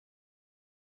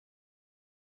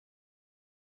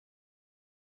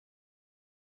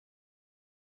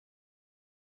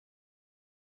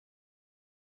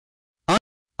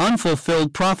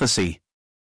Unfulfilled prophecy.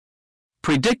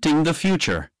 Predicting the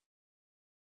future.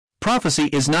 Prophecy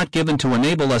is not given to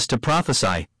enable us to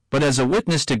prophesy, but as a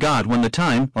witness to God when the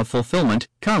time of fulfillment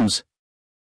comes.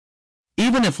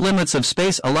 Even if limits of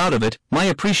space allowed of it, my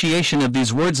appreciation of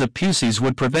these words of Pusey's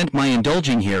would prevent my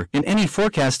indulging here in any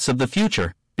forecasts of the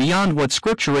future, beyond what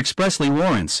Scripture expressly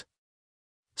warrants.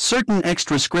 Certain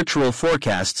extra-scriptural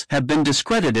forecasts have been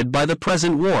discredited by the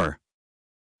present war.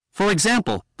 For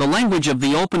example, the language of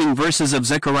the opening verses of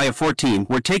Zechariah 14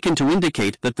 were taken to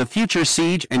indicate that the future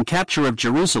siege and capture of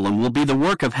Jerusalem will be the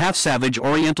work of half-savage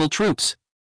Oriental troops.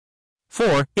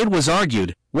 For, it was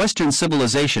argued, Western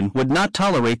civilization would not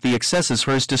tolerate the excesses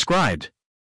first described.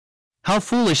 How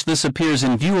foolish this appears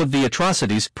in view of the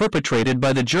atrocities perpetrated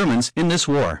by the Germans in this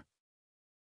war.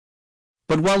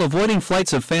 But while avoiding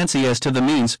flights of fancy as to the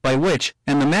means by which,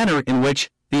 and the manner in which,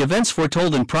 the events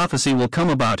foretold in prophecy will come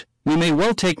about, we may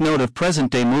well take note of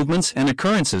present-day movements and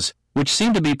occurrences, which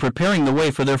seem to be preparing the way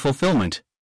for their fulfillment.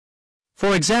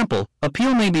 For example,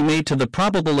 appeal may be made to the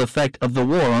probable effect of the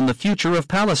war on the future of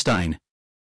Palestine.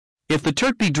 If the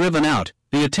Turk be driven out,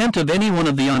 the attempt of any one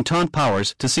of the Entente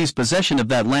powers to seize possession of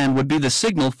that land would be the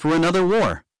signal for another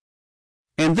war.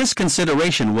 And this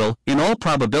consideration will, in all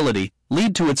probability,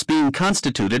 lead to its being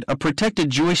constituted a protected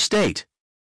Jewish state.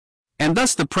 And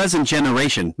thus the present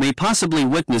generation may possibly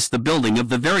witness the building of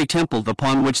the very temple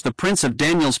upon which the prince of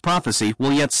Daniel's prophecy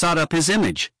will yet set up his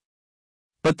image.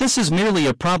 But this is merely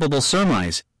a probable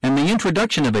surmise, and the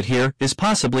introduction of it here is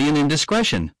possibly an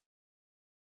indiscretion.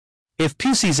 If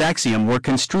Pusey's axiom were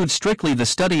construed strictly, the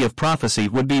study of prophecy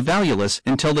would be valueless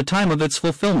until the time of its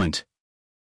fulfillment.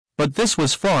 But this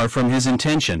was far from his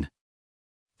intention.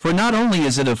 For not only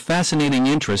is it of fascinating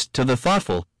interest to the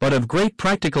thoughtful, but of great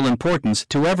practical importance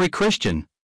to every Christian.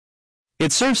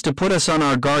 It serves to put us on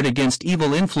our guard against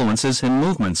evil influences and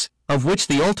movements, of which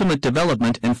the ultimate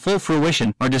development and full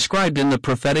fruition are described in the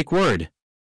prophetic word.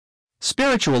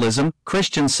 Spiritualism,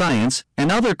 Christian Science,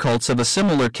 and other cults of a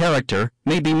similar character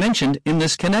may be mentioned in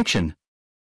this connection.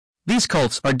 These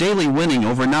cults are daily winning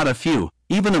over not a few,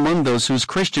 even among those whose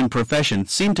Christian profession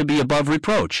seem to be above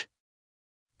reproach.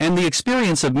 And the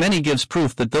experience of many gives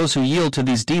proof that those who yield to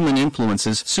these demon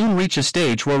influences soon reach a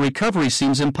stage where recovery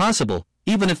seems impossible,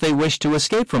 even if they wish to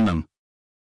escape from them.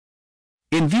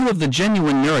 In view of the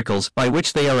genuine miracles by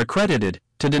which they are accredited,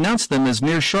 to denounce them as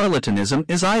mere charlatanism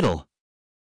is idle.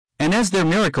 And as their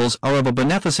miracles are of a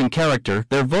beneficent character,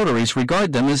 their votaries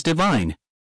regard them as divine.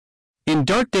 In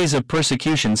dark days of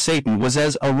persecution, Satan was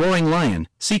as a roaring lion,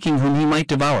 seeking whom he might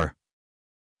devour.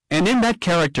 And in that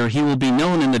character he will be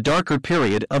known in the darker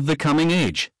period of the coming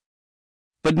age.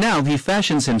 But now he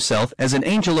fashions himself as an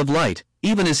angel of light,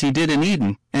 even as he did in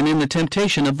Eden, and in the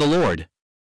temptation of the Lord.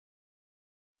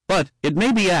 But, it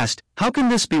may be asked, how can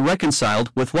this be reconciled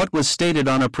with what was stated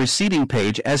on a preceding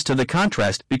page as to the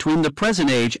contrast between the present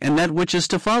age and that which is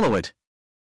to follow it?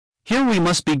 Here we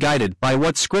must be guided by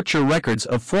what Scripture records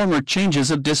of former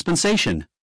changes of dispensation.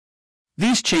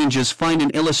 These changes find an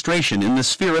illustration in the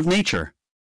sphere of nature.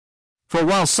 For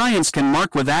while science can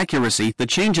mark with accuracy the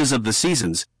changes of the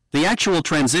seasons, the actual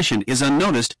transition is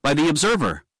unnoticed by the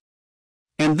observer.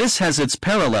 And this has its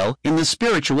parallel in the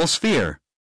spiritual sphere.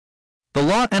 The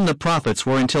law and the prophets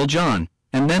were until John,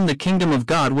 and then the kingdom of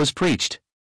God was preached.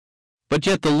 But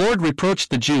yet the Lord reproached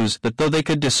the Jews that though they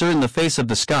could discern the face of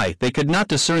the sky, they could not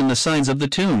discern the signs of the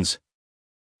tunes.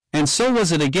 And so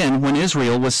was it again when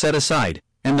Israel was set aside,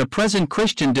 and the present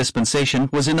Christian dispensation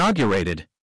was inaugurated.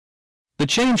 The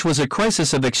change was a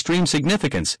crisis of extreme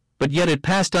significance, but yet it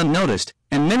passed unnoticed,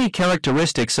 and many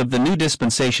characteristics of the new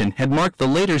dispensation had marked the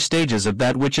later stages of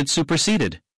that which it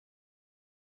superseded.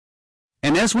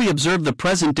 And as we observe the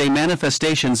present-day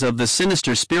manifestations of the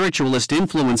sinister spiritualist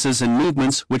influences and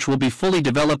movements which will be fully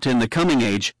developed in the coming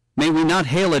age, may we not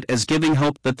hail it as giving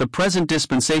hope that the present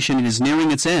dispensation is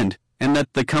nearing its end, and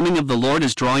that the coming of the Lord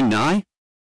is drawing nigh?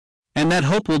 And that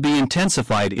hope will be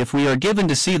intensified if we are given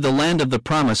to see the land of the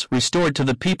promise restored to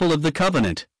the people of the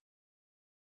covenant.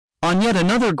 On yet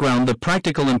another ground, the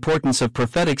practical importance of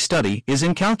prophetic study is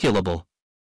incalculable.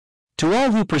 To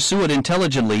all who pursue it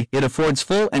intelligently, it affords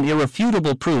full and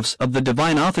irrefutable proofs of the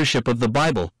divine authorship of the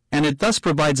Bible, and it thus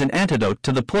provides an antidote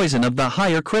to the poison of the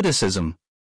higher criticism.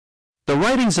 The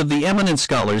writings of the eminent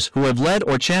scholars who have led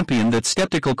or championed that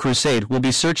skeptical crusade will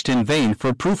be searched in vain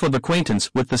for proof of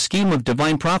acquaintance with the scheme of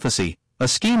divine prophecy, a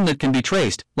scheme that can be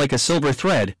traced, like a silver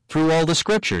thread, through all the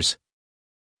Scriptures.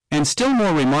 And still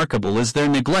more remarkable is their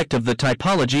neglect of the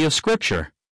typology of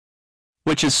Scripture,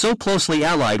 which is so closely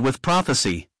allied with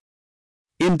prophecy.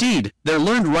 Indeed, their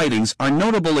learned writings are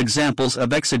notable examples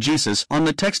of exegesis on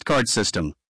the text card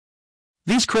system.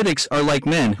 These critics are like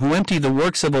men who empty the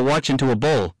works of a watch into a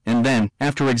bowl, and then,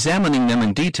 after examining them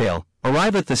in detail,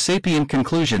 arrive at the sapient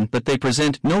conclusion that they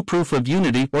present no proof of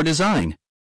unity or design.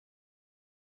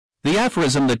 The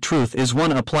aphorism that truth is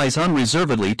one applies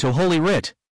unreservedly to Holy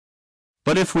Writ.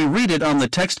 But if we read it on the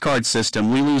text card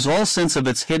system, we lose all sense of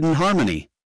its hidden harmony.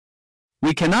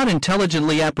 We cannot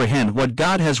intelligently apprehend what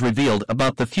God has revealed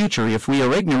about the future if we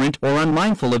are ignorant or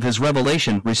unmindful of His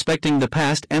revelation respecting the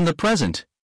past and the present.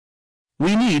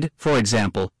 We need, for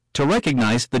example, to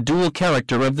recognize the dual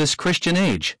character of this Christian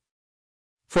age.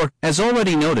 For, as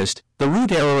already noticed, the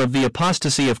root error of the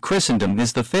apostasy of Christendom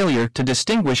is the failure to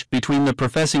distinguish between the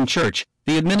professing church,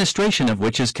 the administration of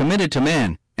which is committed to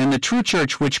man, and the true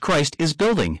church which Christ is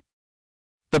building.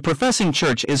 The professing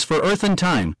church is for earth and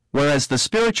time, whereas the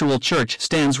spiritual church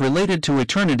stands related to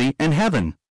eternity and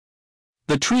heaven.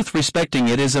 The truth respecting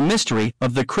it is a mystery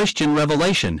of the Christian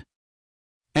revelation.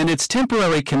 And its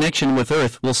temporary connection with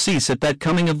earth will cease at that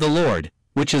coming of the Lord,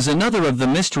 which is another of the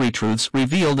mystery truths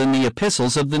revealed in the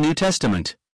epistles of the New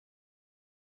Testament.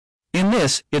 In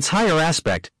this, its higher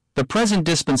aspect, the present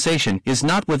dispensation is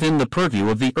not within the purview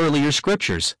of the earlier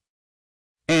scriptures.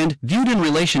 And, viewed in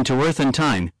relation to earth and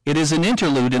time, it is an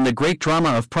interlude in the great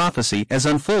drama of prophecy as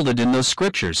unfolded in those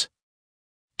scriptures.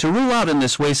 To rule out in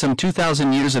this way some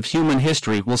 2,000 years of human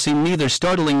history will seem neither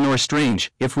startling nor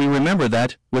strange, if we remember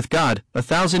that, with God,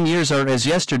 1,000 years are as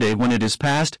yesterday when it is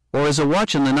past, or as a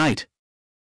watch in the night.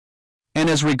 And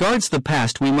as regards the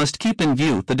past, we must keep in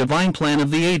view the divine plan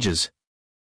of the ages.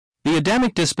 The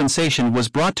Adamic dispensation was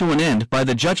brought to an end by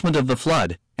the judgment of the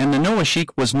flood, and the Noachic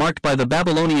was marked by the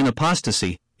Babylonian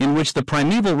apostasy, in which the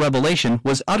primeval revelation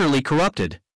was utterly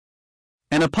corrupted.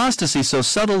 An apostasy so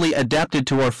subtly adapted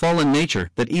to our fallen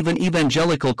nature that even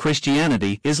evangelical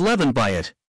Christianity is leavened by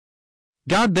it.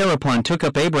 God thereupon took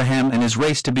up Abraham and his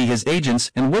race to be His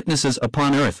agents and witnesses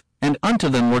upon earth, and unto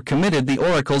them were committed the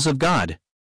oracles of God.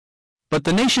 But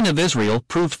the nation of Israel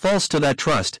proved false to that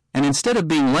trust, and instead of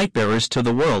being light-bearers to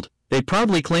the world, they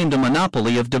proudly claimed a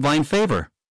monopoly of divine favor.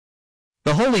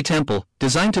 The Holy Temple,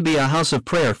 designed to be a house of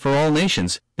prayer for all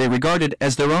nations, they regarded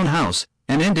as their own house,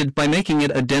 and ended by making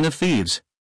it a den of thieves.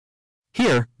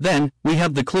 Here, then, we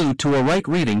have the clue to a right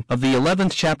reading of the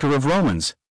 11th chapter of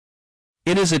Romans.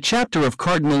 It is a chapter of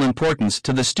cardinal importance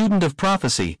to the student of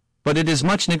prophecy, but it is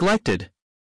much neglected.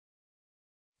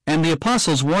 And the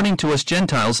Apostle's warning to us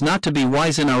Gentiles not to be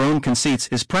wise in our own conceits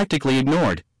is practically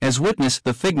ignored, as witness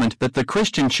the figment that the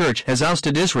Christian church has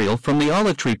ousted Israel from the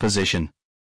olive tree position.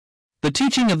 The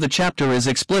teaching of the chapter is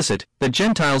explicit, that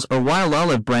Gentiles are wild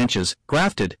olive branches,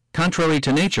 grafted, contrary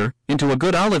to nature, into a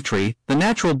good olive tree, the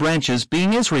natural branches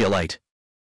being Israelite.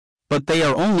 But they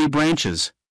are only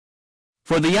branches.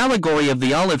 For the allegory of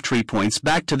the olive tree points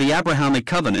back to the Abrahamic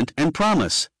covenant and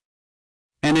promise.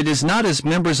 And it is not as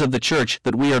members of the church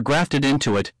that we are grafted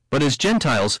into it, but as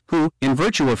Gentiles who, in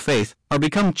virtue of faith, are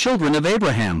become children of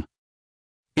Abraham.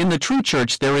 In the true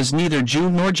church there is neither Jew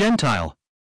nor Gentile.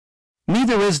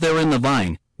 Neither is there in the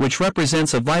vine, which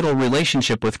represents a vital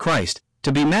relationship with Christ,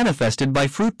 to be manifested by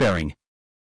fruit-bearing.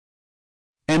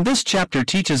 And this chapter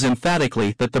teaches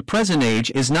emphatically that the present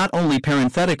age is not only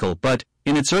parenthetical but,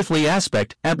 in its earthly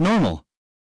aspect, abnormal.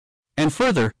 And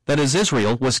further, that as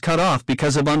Israel was cut off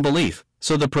because of unbelief,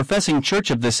 so the professing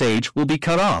church of this age will be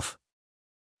cut off.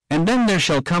 And then there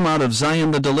shall come out of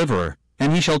Zion the deliverer,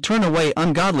 and he shall turn away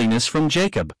ungodliness from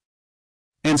Jacob.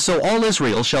 And so all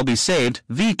Israel shall be saved,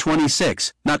 v.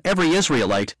 26, not every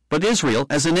Israelite, but Israel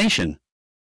as a nation.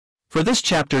 For this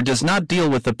chapter does not deal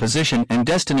with the position and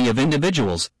destiny of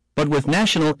individuals, but with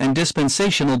national and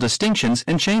dispensational distinctions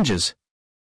and changes.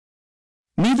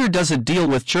 Neither does it deal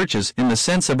with churches in the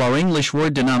sense of our English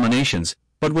word denominations,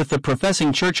 but with the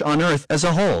professing church on earth as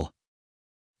a whole.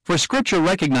 For Scripture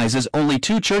recognizes only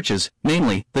two churches,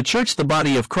 namely, the church the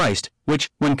body of Christ,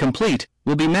 which, when complete,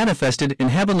 will be manifested in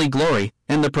heavenly glory,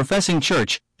 and the professing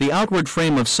church, the outward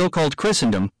frame of so-called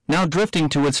Christendom, now drifting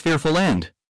to its fearful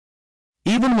end.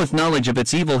 Even with knowledge of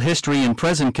its evil history and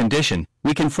present condition,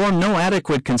 we can form no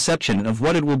adequate conception of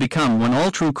what it will become when all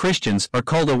true Christians are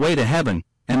called away to heaven,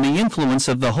 and the influence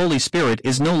of the Holy Spirit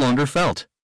is no longer felt.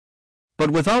 But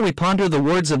withal we ponder the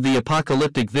words of the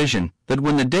apocalyptic vision, that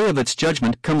when the day of its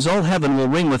judgment comes all heaven will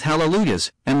ring with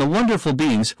hallelujahs, and the wonderful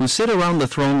beings who sit around the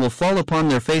throne will fall upon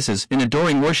their faces in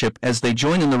adoring worship as they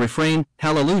join in the refrain,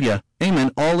 Hallelujah,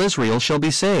 Amen, all Israel shall be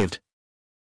saved.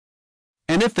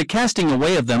 And if the casting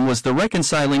away of them was the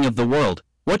reconciling of the world,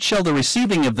 what shall the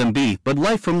receiving of them be but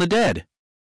life from the dead?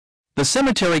 The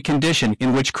cemetery condition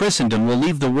in which Christendom will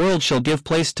leave the world shall give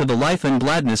place to the life and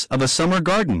gladness of a summer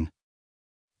garden.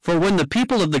 For when the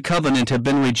people of the covenant have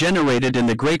been regenerated in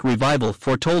the great revival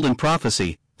foretold in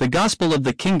prophecy, the gospel of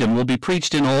the kingdom will be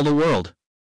preached in all the world.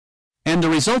 And the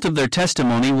result of their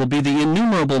testimony will be the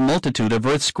innumerable multitude of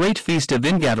earth's great feast of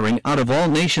ingathering out of all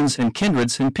nations and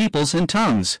kindreds and peoples and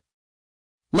tongues.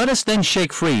 Let us then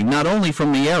shake free not only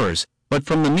from the errors, but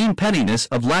from the mean pettiness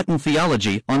of Latin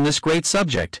theology on this great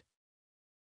subject.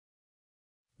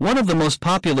 One of the most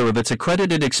popular of its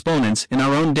accredited exponents in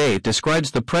our own day describes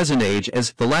the present age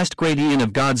as the last great eon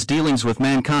of God's dealings with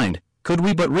mankind. Could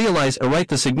we but realize aright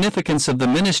the significance of the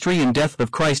ministry and death of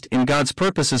Christ in God's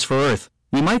purposes for earth,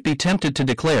 we might be tempted to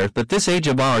declare that this age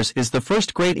of ours is the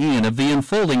first great eon of the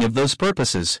unfolding of those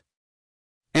purposes.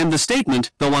 And the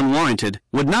statement, though unwarranted,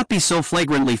 would not be so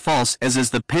flagrantly false as is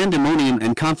the pandemonium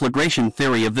and conflagration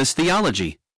theory of this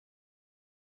theology.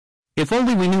 If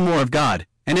only we knew more of God,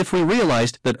 and if we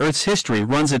realized that earth's history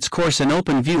runs its course in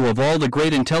open view of all the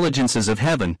great intelligences of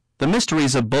heaven, the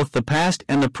mysteries of both the past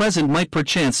and the present might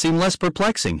perchance seem less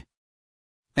perplexing.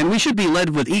 And we should be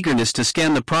led with eagerness to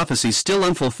scan the prophecies still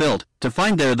unfulfilled, to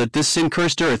find there that this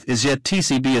sin-cursed earth is yet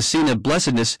TCB a scene of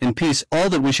blessedness and peace, all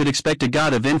that we should expect a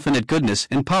God of infinite goodness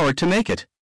and power to make it.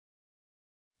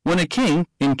 When a king,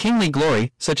 in kingly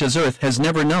glory, such as earth has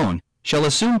never known, shall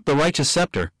assume the righteous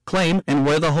scepter, claim and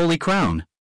wear the holy crown.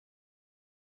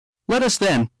 Let us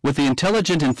then, with the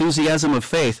intelligent enthusiasm of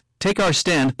faith, take our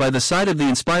stand by the side of the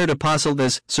inspired apostle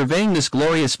as, surveying this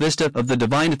glorious vista of the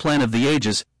divine plan of the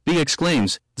ages, he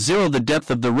exclaims, "Zero the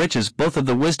depth of the riches both of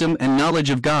the wisdom and knowledge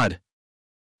of God.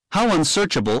 How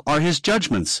unsearchable are his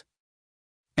judgments,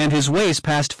 and his ways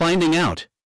past finding out."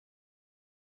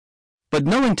 But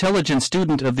no intelligent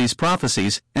student of these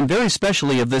prophecies, and very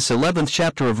specially of this 11th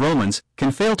chapter of Romans,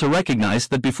 can fail to recognize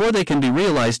that before they can be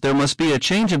realized there must be a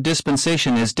change of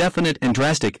dispensation as definite and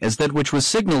drastic as that which was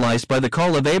signalized by the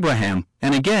call of Abraham,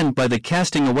 and again by the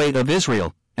casting away of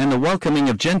Israel, and the welcoming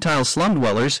of Gentile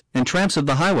slum-dwellers and tramps of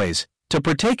the highways, to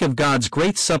partake of God's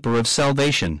great supper of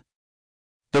salvation.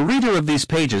 The reader of these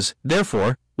pages,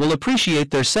 therefore, will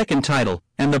appreciate their second title,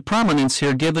 and the prominence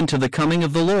here given to the coming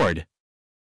of the Lord.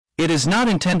 It is not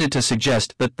intended to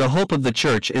suggest that the hope of the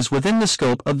church is within the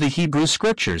scope of the Hebrew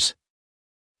Scriptures.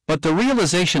 But the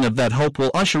realization of that hope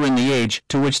will usher in the age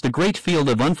to which the great field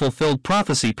of unfulfilled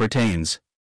prophecy pertains.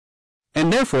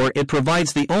 And therefore it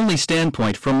provides the only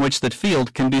standpoint from which that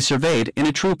field can be surveyed in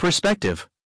a true perspective.